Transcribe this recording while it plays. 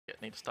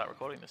need to start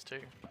recording this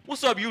too.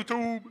 What's up,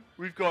 YouTube?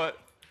 We've got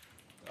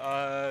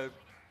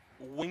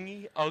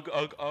Wingy, Ugg.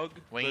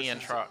 Wingy and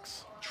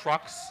Trucks.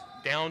 Trucks,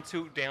 down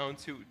to.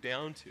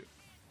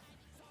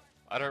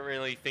 I don't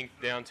really think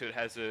down to it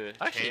has a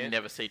I actually chance.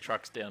 never see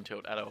Trucks down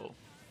tilt at all.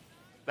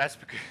 That's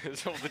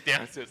because all the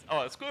down tilts.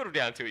 Oh, Squirtle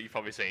down to it you've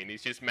probably seen.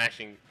 He's just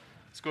mashing.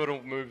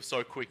 Squirtle moves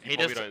so quick you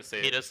probably don't see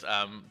it. He just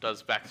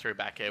does back through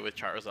back air with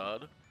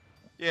Charizard.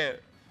 Yeah.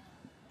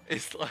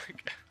 It's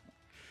like...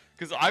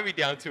 Because Ivy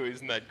down to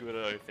isn't that good,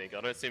 I don't think.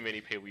 I don't see many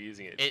people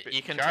using it. But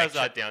You can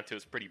Charizard down to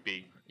is pretty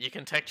big. You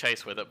can tech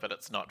chase with it, but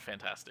it's not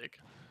fantastic.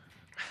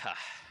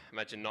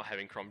 Imagine not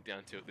having Crom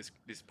down to it.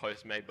 This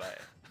post made by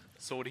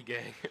Swordy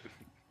Gang.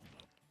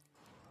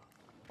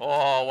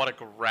 Oh, what a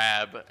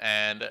grab.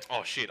 And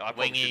oh shit, I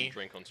probably Wingy shouldn't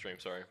drink on stream,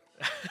 sorry.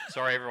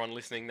 Sorry everyone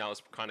listening, that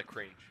was kind of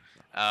cringe.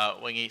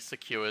 Wingy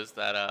secures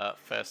that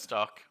first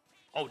stock.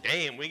 Oh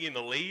damn, Wingy in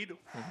the lead?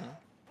 Mm-hmm.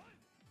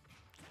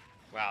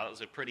 Wow, that was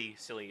a pretty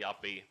silly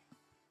up B.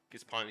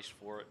 Gets punished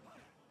for it.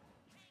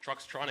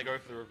 Truck's trying to go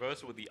for the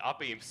reversal with the up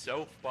B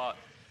himself, but...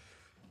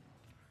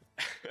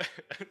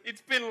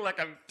 it's been like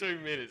 2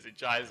 minutes and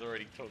Jai's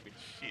already talking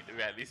shit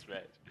about this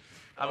match.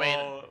 I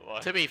mean,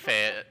 to be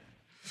fair,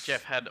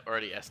 Jeff had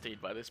already SD'd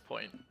by this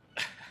point,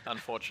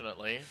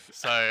 unfortunately.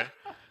 So,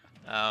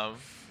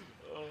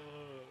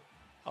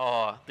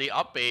 the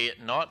up B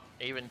not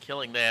even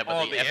killing there,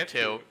 but the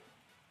F2,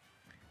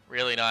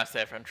 really nice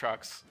there from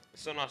Trucks.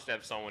 It's so nice to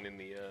have someone in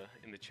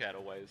the chat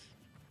always.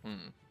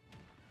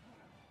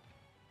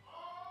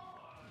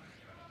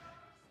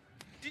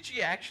 Did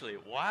she actually?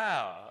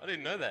 Wow, I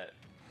didn't know that.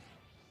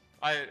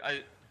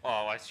 I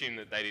assume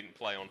that they didn't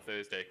play on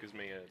Thursday because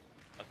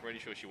I'm pretty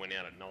sure she went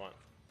out at 9th,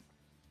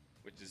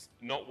 which is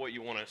not what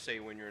you want to see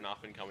when you're an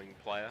up-and-coming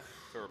player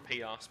for a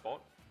PR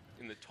spot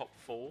in the top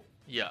 4.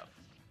 Yeah.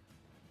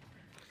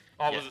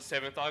 Oh, yeah. Was it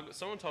 7th?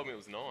 Someone told me it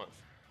was 9th.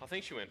 I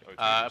think she went OT.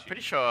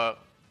 Pretty sure.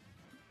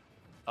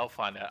 I'll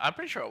find out. I'm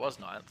pretty sure it was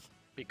 9th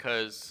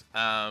because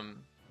it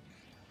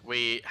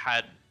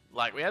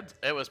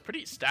was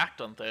pretty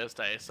stacked on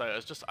Thursday, so it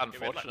was just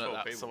unfortunate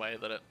that's the way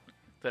that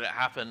it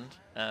happened.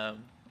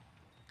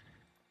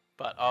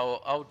 But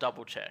I'll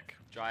double check.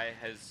 Jai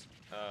has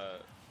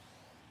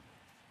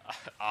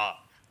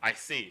I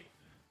see.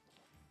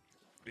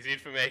 This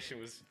information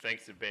was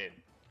thanks to Ben.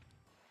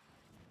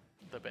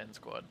 The Ben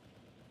squad.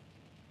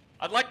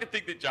 I'd like to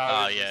think that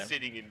Jai was just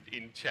sitting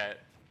in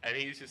chat and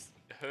he's just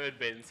heard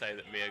Ben say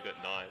that Mia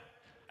got 9,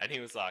 and he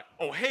was like,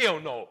 "Oh hell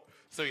no!"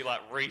 So he like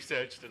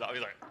researched it up.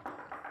 He's like, and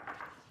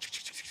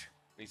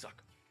he's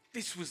like,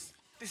 "This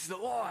is a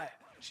lie.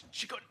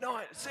 She got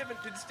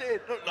 7th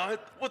instead. Not 9th.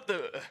 What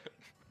the?"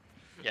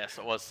 Yes,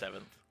 it was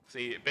 7th.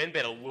 See, Ben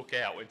better look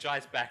out when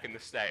Jai's back in the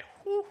state.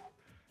 Whew,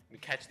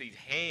 and catch these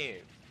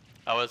hands.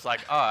 I was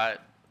like, I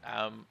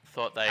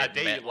thought they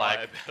met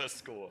about a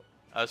score.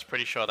 I was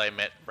pretty sure they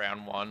met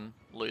round 1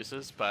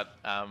 losers, but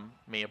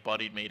Mia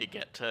bodied me to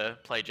get to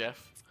play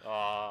Jeff.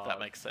 Oh, that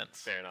makes sense.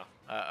 Fair enough.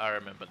 I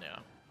remember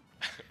now.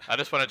 I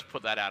just wanted to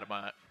put that out of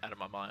my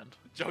mind.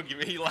 Jogging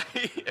me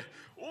like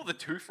all the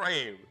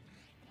 2-frame.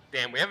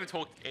 Damn, we haven't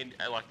talked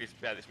about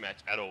this match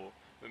at all.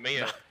 But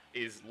Mia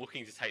is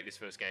looking to take this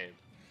first game.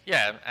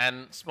 Yeah,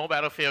 and small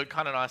battlefield,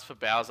 kind of nice for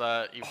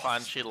Bowser. You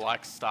find she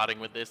likes starting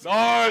with this. No,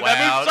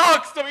 that move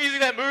sucks! Stop using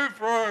that move,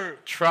 bro!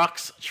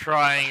 Trucks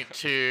trying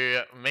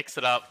to mix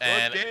it up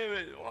and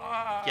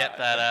get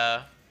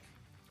that.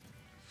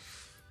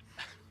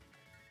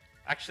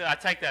 Actually, I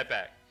take that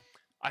back.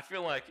 I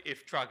feel like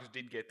if Trucks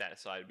did get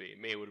that side B,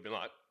 Mia would have been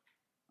like,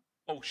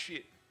 "Oh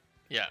shit!"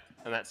 Yeah,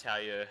 and that's how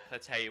you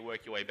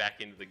work your way back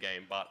into the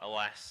game. But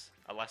alas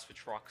for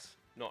Trucks,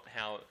 not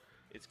how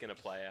it's gonna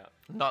play out.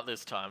 Not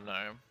this time,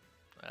 no.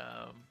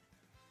 I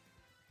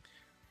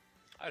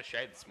had a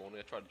shave this morning.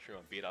 I tried to trim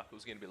my beard up. It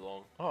was gonna be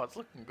long. Oh, it's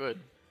looking good.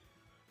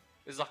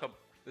 There's like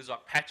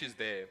patches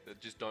there that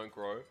just don't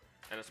grow,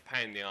 and it's a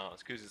pain in the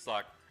ass because it's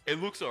like it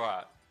looks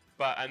alright,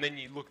 and then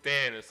you look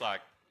there and it's like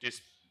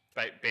just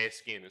bare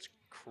skin. It's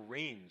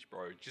cringe,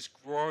 bro. Just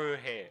grow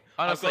hair.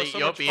 Honestly,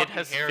 your beard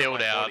has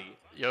filled out.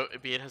 Your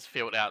beard has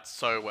filled out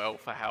so well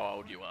for how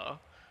old you are.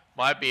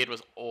 My beard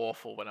was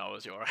awful when I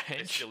was your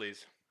age. It still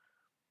is.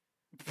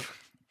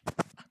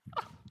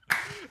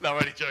 No, I'm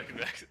only joking,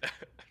 Max.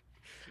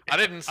 I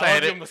didn't say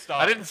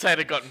it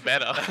had gotten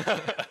better.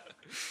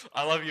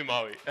 I love you,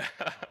 Maui.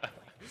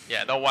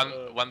 Yeah, the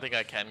one thing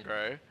I can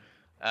grow.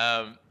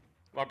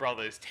 My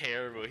brother is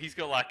terrible. He's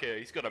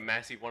got a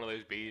massive one of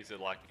those beards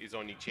that is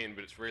on your chin,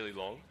 but it's really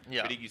long.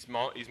 Yeah. But his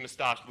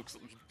moustache looks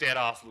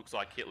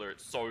like Hitler.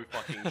 It's so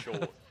fucking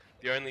short.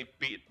 The only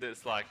bit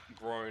that's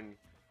grown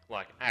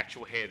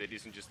actual hair that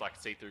isn't just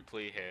see-through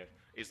clear hair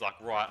is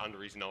right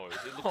under his nose.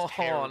 It looks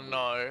terrible. Oh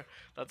no,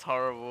 that's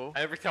horrible.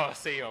 Every time I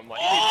see him, I'm like,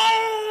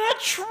 oh,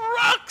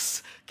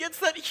 Trucks gets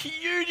that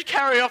huge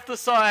carry off the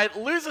side,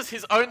 loses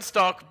his own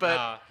stock, but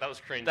nah, that was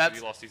cringe.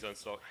 He lost his own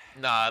stock.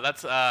 Nah,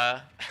 that's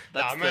I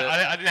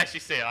didn't actually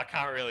see it. I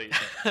can't really.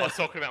 I was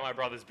talking about my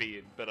brother's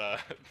beard, but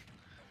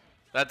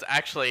that's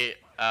actually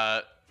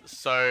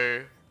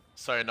so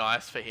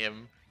nice for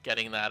him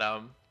getting that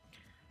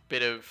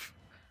bit of...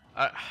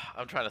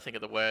 I'm trying to think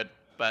of the word,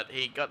 but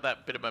he got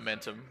that bit of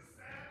momentum.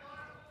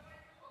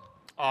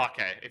 Oh,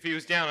 okay. If he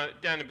was down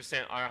in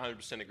percent, I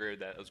 100% agree with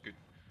that. That was good.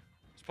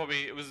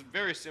 It was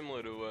very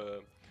similar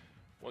to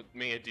what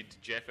Mia did to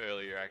Jeff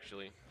earlier,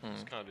 actually.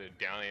 Just kind of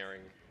down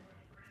airing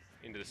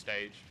into the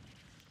stage.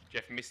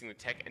 Jeff missing the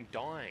tech and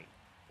dying.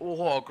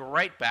 Oh,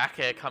 great back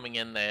air coming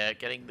in there,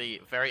 getting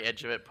the very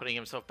edge of it, putting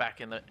himself back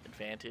in the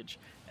advantage,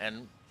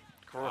 and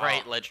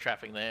great ledge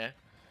trapping there.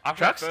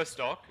 After that first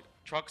stock,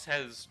 Trux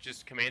has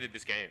just commanded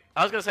this game.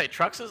 I was going to say,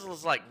 Trux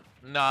is like,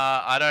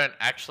 nah, I don't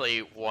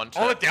actually want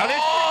to. Oh, down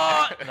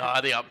it? Nah,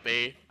 the up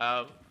B.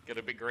 Got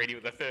a bit greedy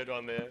with the third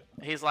one there.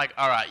 He's like,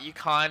 alright, you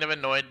kind of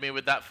annoyed me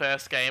with that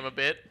first game a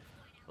bit.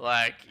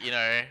 Like, you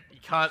know, you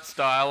can't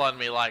style on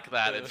me like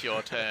that, it's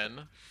your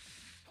turn.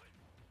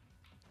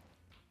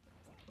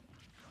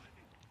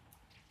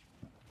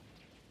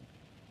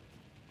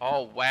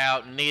 Oh,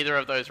 wow, neither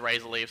of those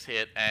Razor Leaves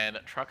hit, and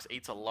Trux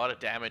eats a lot of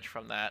damage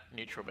from that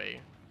neutral B.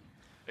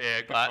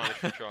 Yeah, good punish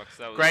from Trux.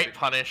 That was great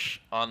punish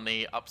on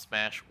the up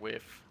smash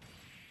whiff.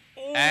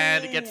 Ooh,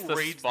 and gets the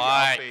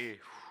spike.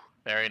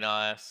 Very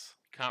nice.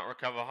 Can't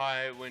recover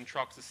high when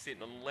Trux is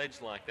sitting on a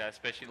ledge like that,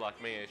 especially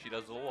like Mia. She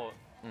does a lot.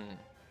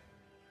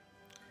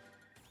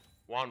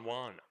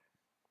 1-1.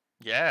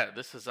 Yeah,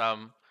 this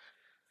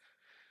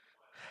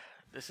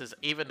is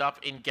evened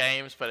up in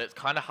games, but it's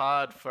kind of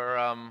hard for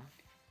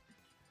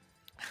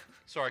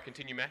Sorry,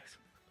 continue, Max.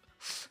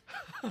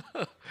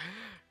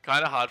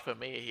 Kind of hard for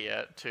me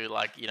here to,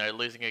 like, you know,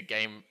 losing a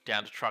game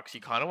down to Trux. You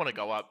kind of want to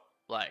go up,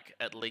 like,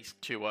 at least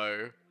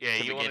 2-0. Yeah,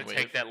 you want to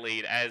take that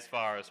lead as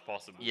far as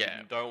possible. Yeah.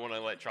 You don't want to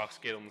let Trux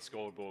get on the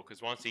scoreboard,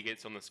 because once he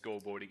gets on the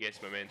scoreboard, he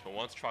gets momentum.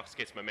 Once Trux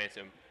gets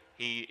momentum,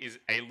 he is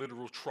a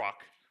literal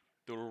truck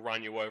that will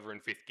run you over in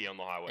 5th gear on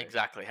the highway.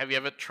 Exactly. Have you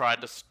ever tried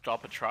to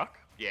stop a truck?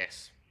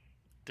 Yes.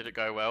 Did it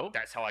go well?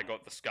 That's how I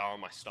got the scar on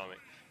my stomach.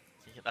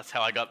 Yeah, that's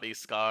how I got these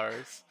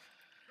scars.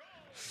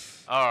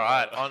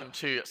 Alright, on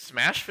to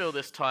Smashville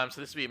this time, so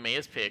this will be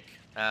Mia's pick.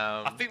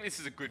 I think this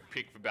is a good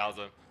pick for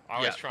Bowser. I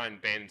always try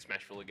and ban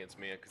Smashville against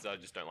Mia, because I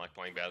just don't like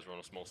playing Bowser on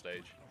a small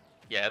stage.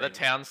 Yeah, the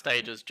town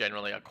stages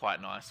generally are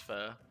quite nice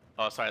for...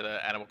 Oh, sorry,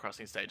 the Animal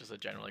Crossing stages are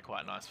generally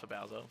quite nice for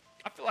Bowser.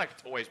 I feel like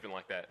it's always been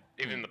like that,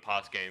 even in the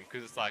past game,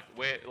 because it's like,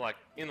 we're like,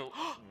 in the...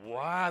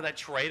 Wow, that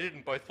traded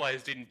and both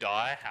players didn't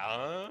die?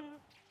 Huh?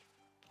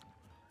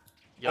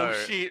 Yo, oh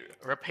shit.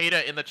 Repeater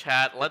in the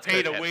chat. Let's go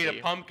Repeater,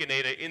 Weeder, Pumpkin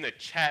Eater in the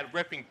chat,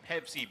 repping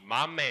Pepsi,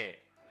 my man.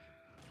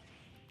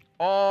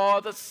 Oh,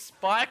 the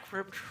spike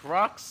from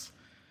Trux.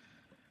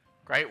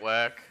 Great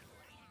work.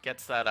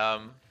 Gets that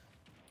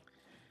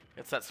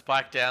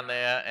spike down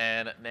there,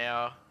 and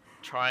now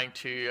trying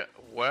to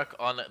work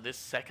on this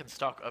second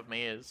stock of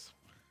Mia's.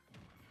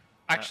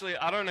 Actually,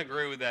 I don't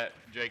agree with that,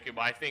 Jacob.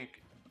 I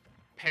think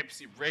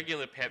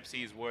regular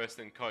Pepsi is worse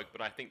than Coke,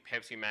 but I think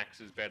Pepsi Max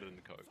is better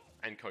than Coke.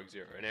 And Coke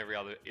Zero, and every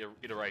other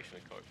iteration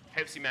of Coke.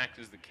 Pepsi Max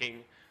is the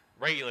king.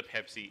 Regular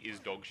Pepsi is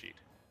dog shit.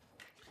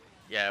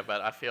 Yeah,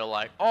 but I feel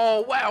like...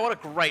 Oh, wow, what a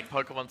great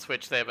Pokemon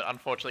switch there, but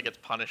unfortunately gets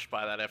punished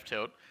by that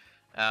F-tilt.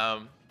 I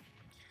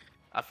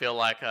feel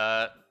like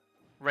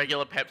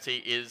regular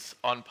Pepsi is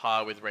on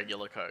par with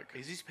regular Coke.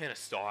 Is this pen a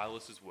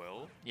stylus as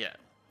well? Yeah.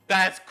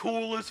 That's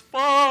cool as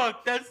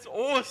fuck! That's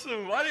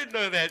awesome! I didn't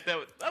know that.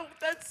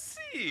 That's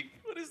sick!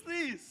 What is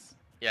this?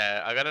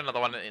 Yeah, I got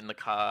another one in the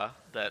car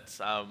that's...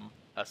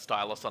 a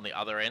stylus on the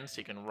other end, so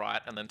you can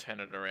write and then turn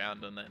it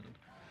around, and then...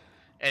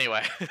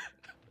 Anyway.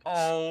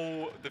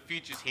 Oh, the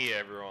future's here,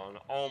 everyone.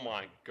 Oh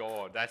my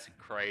god, that's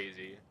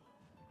crazy.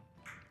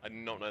 I did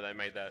not know they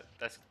made that.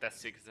 That's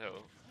sick as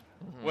hell.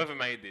 Whoever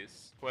made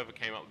this, whoever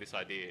came up with this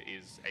idea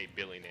is a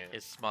billionaire.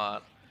 Is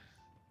smart.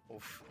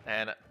 Oof.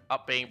 And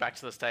up being back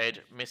to the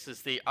stage,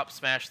 misses the up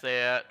smash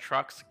there.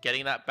 Trux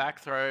getting that back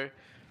throw,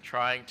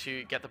 trying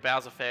to get the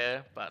Bowser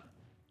fair, but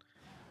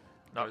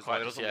not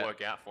quite. It doesn't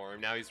work out for him.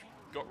 Now he's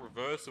got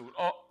reversal.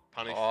 Oh,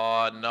 punish.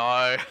 Oh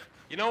no.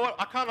 You know what?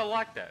 I kind of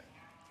like that.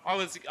 I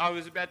was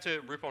about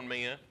to rip on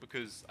Mia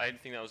because I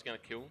didn't think that was going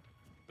to kill.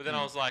 But then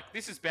I was like,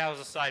 this is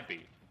Bowser's side B.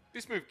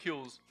 This move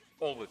kills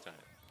all the time.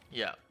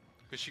 Yeah.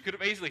 Because she could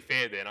have easily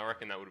fared there, and I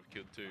reckon that would have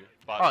killed too.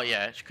 But oh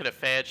yeah, she could have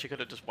fared. She could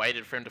have just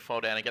waited for him to fall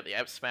down and get the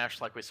up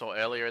smash like we saw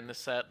earlier in this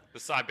set. The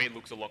side B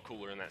looks a lot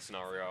cooler in that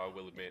scenario, I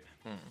will admit.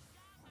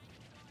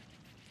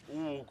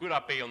 Ooh, good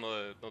up B on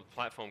the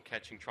platform,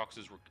 catching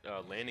Trux's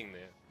landing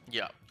there.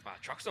 Yeah.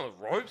 Trux on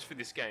the ropes for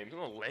this game. He's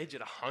on a ledge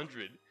at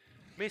 100.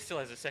 Mia still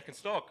has a second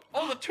stock.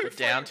 Oh, the two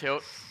down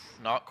tilt.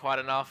 Not quite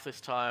enough this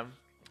time.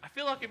 I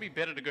feel like it'd be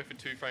better to go for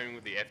two framing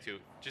with the F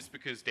tilt, just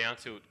because down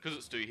tilt, because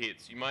it's 2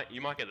 hits. You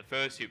might get the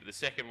first hit, but the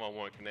second one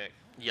won't connect.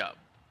 Yeah.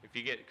 If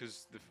you get,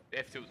 because the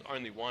F tilt's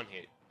only 1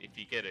 hit. If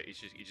you get it, it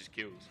just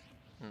kills.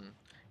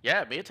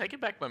 Yeah, Mia taking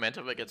back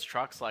momentum against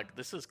Trux, like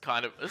this is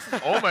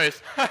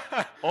almost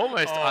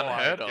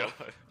unheard of.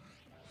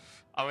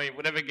 I mean,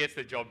 whatever gets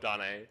the job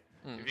done, eh?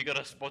 If you got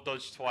a spot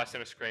dodge twice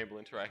and a scramble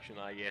interaction,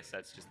 I guess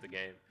that's just the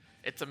game.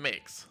 It's a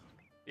mix.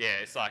 Yeah,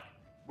 it's like,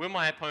 will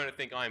my opponent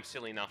think I am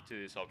silly enough to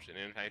do this option?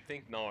 And if they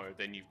think no,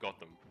 then you've got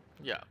them.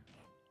 Yeah.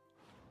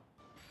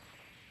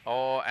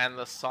 Oh, and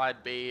the side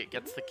B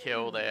gets the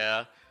kill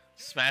there.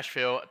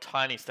 Smashville, a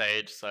tiny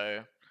stage,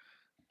 so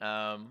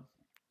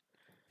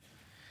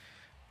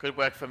good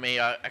work for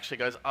Mia. Actually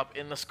goes up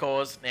in the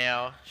scores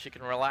now. She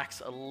can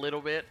relax a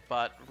little bit,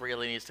 but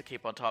really needs to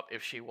keep on top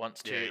if she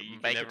wants to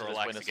make it to this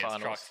winners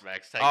finals. Trucks,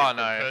 Max. Take it from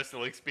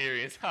personal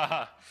experience.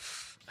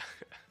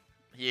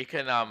 You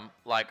can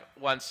like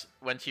once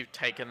you've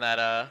taken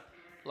that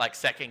like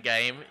second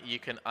game, you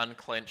can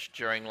unclench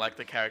during like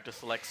the character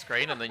select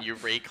screen, and then you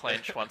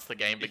reclench once the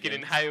game begins. You can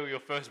inhale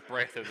your first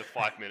breath of the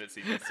 5 minutes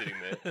you've been sitting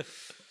there.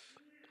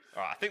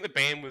 All right, I think the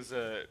ban was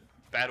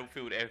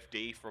Battlefield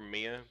FD from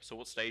Mia. So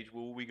what stage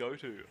will we go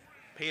to?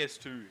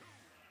 PS2.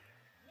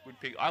 Good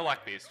pick. I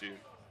like PS2.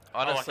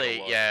 Honestly,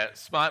 like yeah,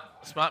 smart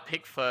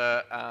pick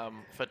for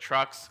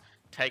Trucks,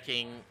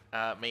 taking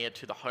Mia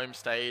to the home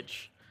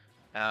stage.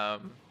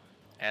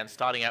 And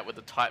starting out with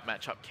a tight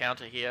matchup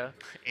counter here.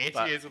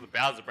 Anti-airs with the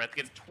Bowser Breath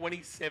gets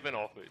 27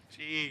 off it.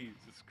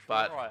 Jesus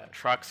Christ. But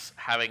Trucks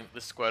having the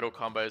Squirtle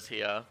combos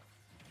here.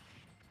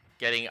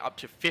 Getting up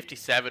to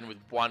 57 with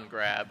one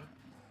grab.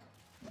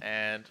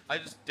 And I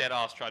just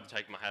dead-ass tried to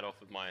take my hat off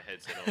with my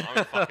headset on. I'm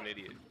a fucking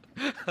idiot.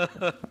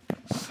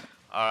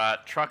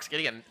 Alright, Trucks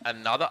getting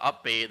another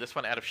up B, this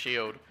one out of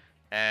shield.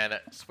 And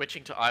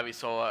switching to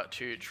Ivysaur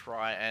to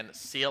try and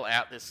seal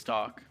out this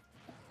stock.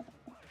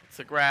 It's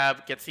a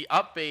grab, gets the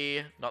up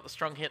B, not the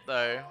strong hit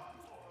though.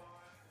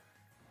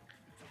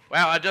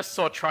 Wow, I just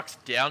saw Trucks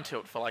down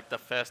tilt for like the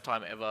first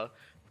time ever.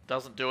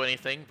 Doesn't do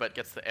anything, but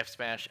gets the F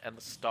smash and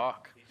the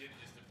stock. He did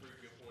it just to prove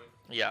your point.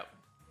 Yeah.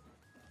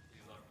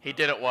 He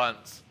did it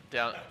once.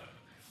 Down.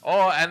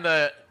 Oh, and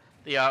the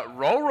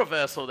roll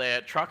reversal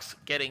there. Trucks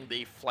getting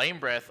the flame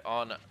breath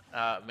on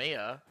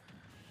Mia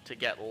to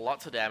get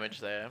lots of damage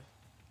there.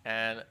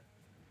 And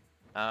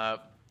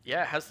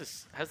yeah, has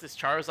this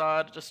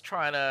Charizard just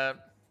trying to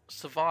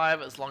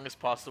survive as long as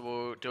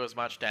possible, do as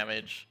much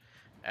damage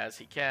as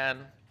he can.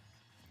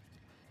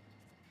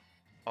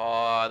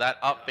 Oh, that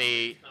up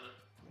B.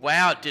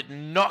 Wow, did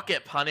not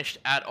get punished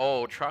at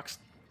all. Trucks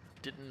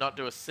did not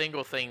do a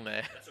single thing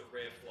there. That's a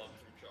rare flop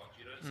from Trucks.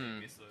 You don't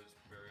see miss those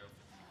very often.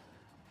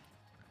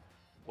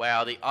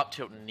 Wow, the up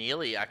tilt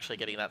nearly actually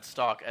getting that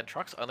stock, and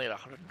Trucks only at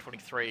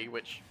 123,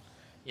 which,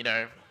 you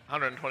know,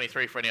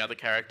 123 for any other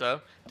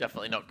character,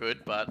 definitely not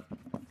good, but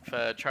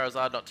for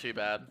Charizard, not too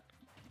bad.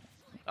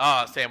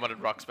 Oh, Sam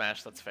wanted Rock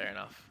Smash. That's fair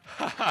enough.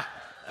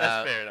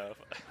 That's fair enough.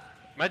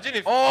 Imagine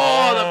if...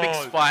 Oh, the big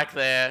spike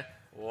there.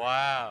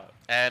 Wow.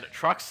 And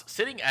Trucks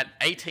sitting at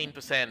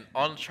 18%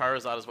 on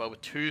Charizard as well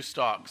with 2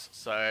 stocks.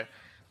 So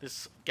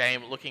this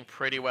game looking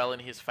pretty well in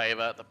his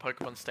favor. The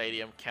Pokemon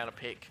Stadium counter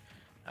pick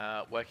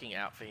working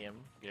out for him.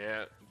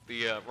 Yeah,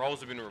 the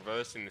roles have been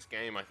reversed in this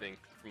game, I think,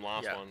 from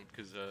last one.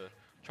 Because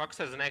Trucks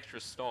has an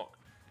extra stock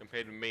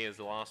compared to me as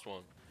the last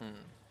one.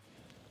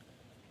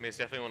 Mia's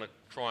definitely want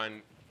to try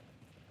and...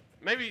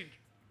 maybe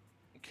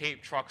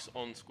keep Trucks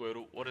on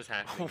Squirtle. What is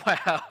happening?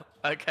 Wow.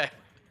 Okay.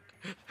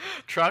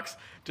 Trucks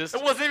just...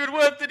 it wasn't even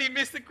worth it. He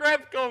missed the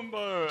grab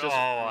combo. Just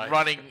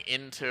running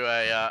into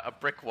a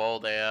brick wall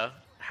there.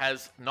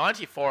 Has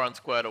 94 on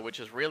Squirtle, which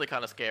is really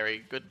kind of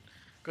scary.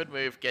 Good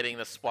move getting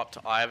the swap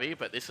to Ivy,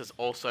 but this is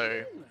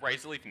also...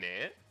 Razor Leaf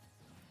Nair.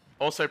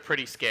 Also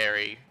pretty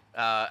scary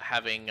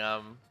having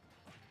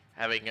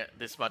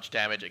this much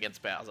damage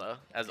against Bowser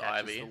as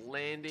Ivy.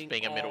 Landing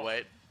being off. A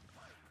middleweight.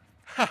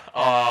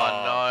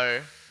 Oh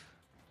no.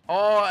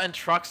 Oh, and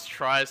Trucks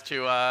tries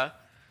to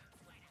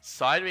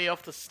side me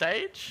off the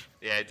stage.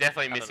 Yeah,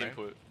 definitely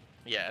misinput.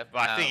 Yeah.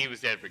 But I think he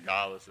was dead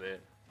regardless there.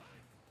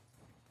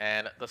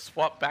 And the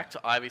swap back to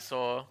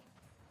Ivysaur.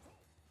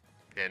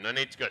 Yeah, no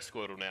need to go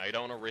Squirtle now. You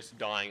don't want to risk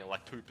dying at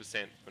like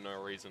 2% for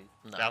no reason.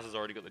 No. Bowser's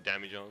already got the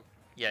damage on.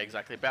 Yeah,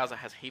 exactly. Bowser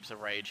has heaps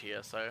of rage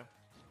here, so...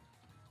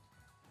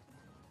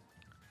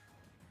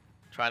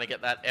 trying to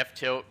get that F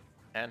tilt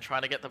and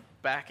trying to get the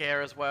back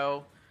air as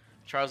well.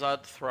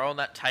 Charizard throwing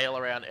that tail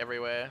around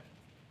everywhere.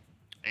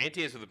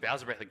 Anti-airs with the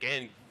Bowser Breath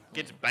again.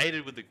 Gets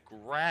baited with the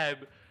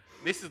grab.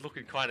 This is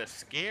looking kind of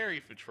scary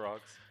for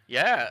Trucks.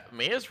 Yeah,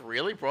 Mia's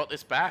really brought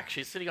this back.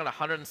 She's sitting on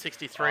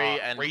 163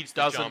 and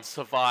doesn't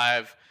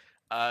survive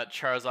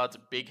Charizard's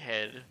big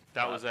head.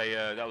 That was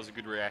a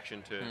good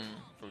reaction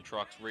from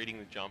Trucks, reading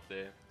the jump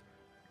there.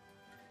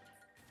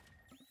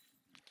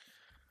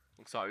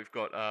 Looks like we've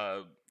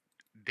got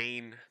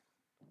Dean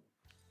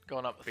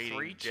going up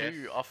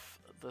 3-2 off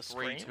the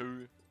screen.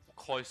 3-2,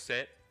 close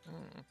set.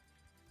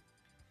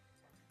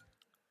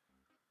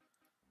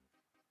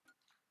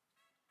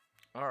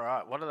 All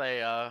right, what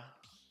are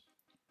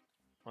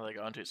they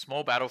going to?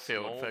 Small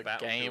Battlefield for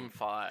Game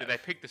 5. Did they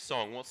pick the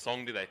song? What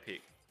song did they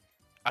pick?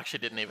 Actually,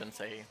 didn't even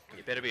see.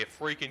 It better be a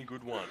freaking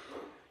good one.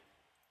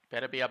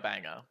 Better be a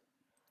banger.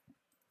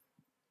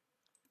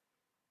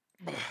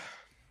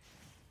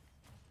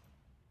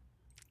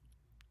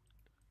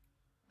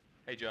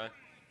 Hey, Joe.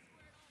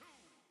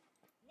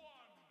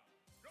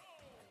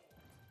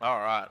 All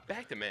right.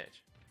 Back to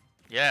match.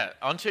 Yeah,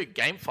 on to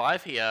Game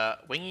 5 here.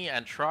 Wingy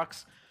and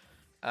Trucks.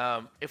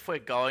 If we're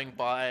going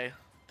by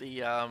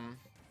the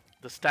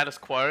the status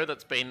quo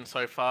that's been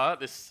so far,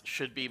 this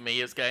should be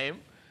Mia's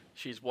game.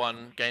 She's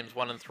won games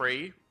 1 and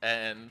 3,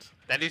 and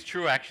that is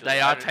true. Actually,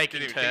 they are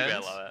taking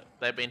turns.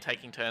 They've been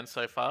taking turns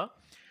so far,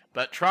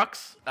 but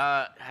Trucks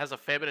has a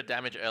fair bit of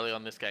damage early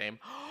on this game.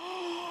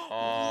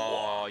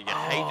 Oh, you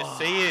hate to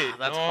see it.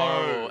 That's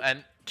horrible.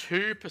 And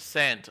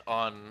 2%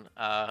 on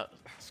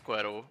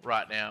Squirtle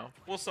right now.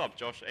 What's up,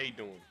 Josh? How you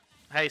doing?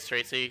 Hey,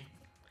 Streetsy.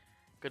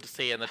 Good to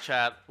see you in the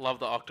chat. Love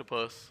the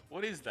octopus.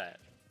 What is that?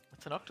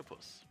 It's an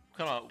octopus.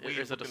 What kind of weird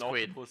is it a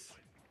squid? Octopus?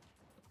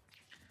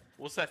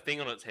 What's that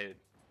thing on its head?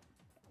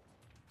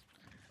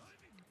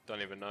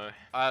 Don't even know.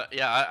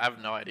 Yeah, I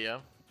have no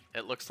idea.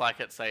 It looks like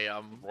it's a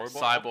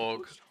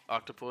cyborg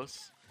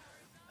octopus.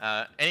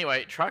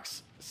 Anyway,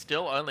 Truck's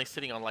still only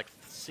sitting on like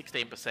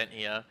 16%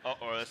 here.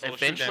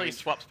 Eventually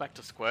swaps back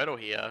to Squirtle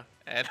here,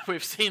 and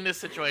we've seen this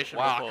situation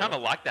before. I kind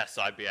of like that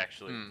side B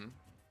actually.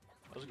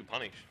 That was a good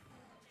punish.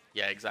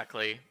 Yeah,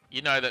 exactly.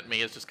 You know that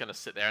Mia's just going to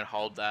sit there and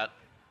hold that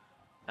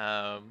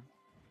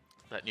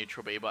that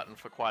neutral B button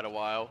for quite a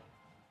while.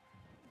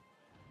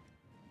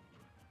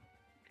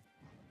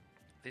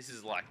 This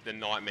is like the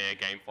nightmare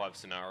Game 5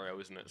 scenario,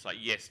 isn't it? It's like,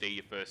 yes, D,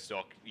 your first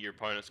stock, your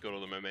opponent's got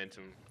all the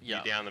momentum, you're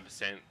down the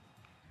percent.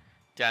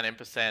 Down in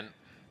percent,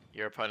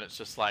 your opponent's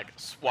just like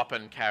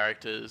swapping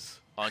characters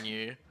on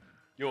you.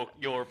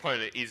 Your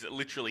opponent is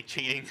literally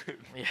cheating.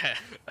 Yeah.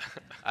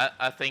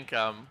 I think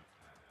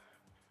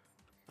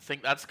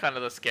that's kind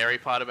of the scary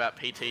part about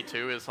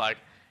PT2 is like,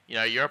 you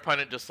know, your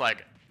opponent just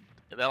like,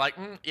 they're like,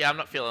 yeah, I'm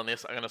not feeling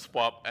this. I'm going to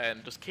swap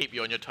and just keep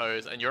you on your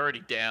toes. And you're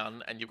already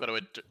down and you've got to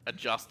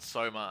adjust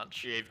so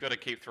much. Yeah, you've got to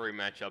keep 3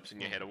 matchups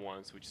in your head at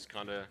once, which is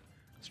kind of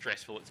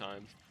stressful at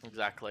times.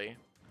 Exactly.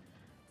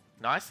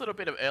 Nice little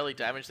bit of early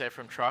damage there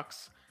from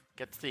Trucks.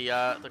 Gets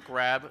the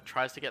grab,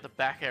 tries to get the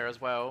back air as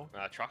well.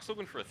 Trucks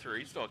looking for a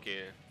 3 stock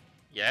here.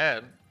 Yeah,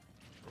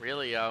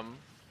 really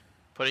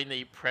putting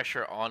the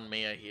pressure on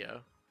Mia here.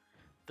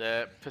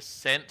 The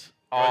percent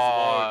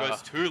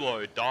goes too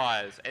low,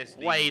 dies.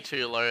 SD. Way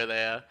too low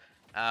there.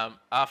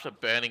 After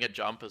burning a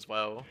jump as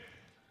well.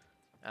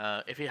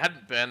 If he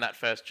hadn't burned that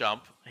first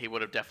jump, he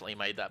would have definitely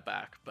made that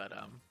back, but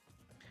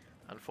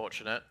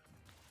unfortunate.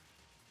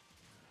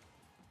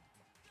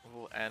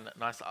 Ooh, and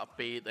nice up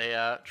B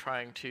there,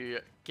 trying to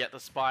get the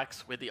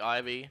spikes with the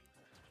Ivy.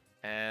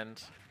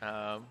 And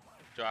Jai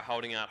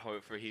holding out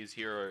hope for his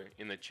hero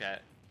in the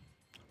chat.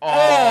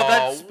 Oh,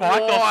 that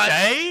spike off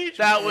stage?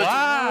 That was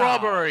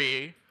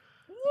robbery.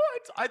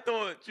 What? I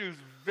thought she was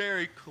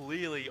very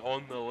clearly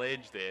on the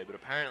ledge there, but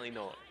apparently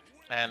not.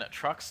 And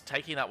Trucks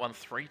taking that one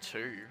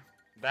 3-2.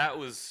 That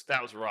was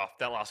rough.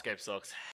 That last game sucks.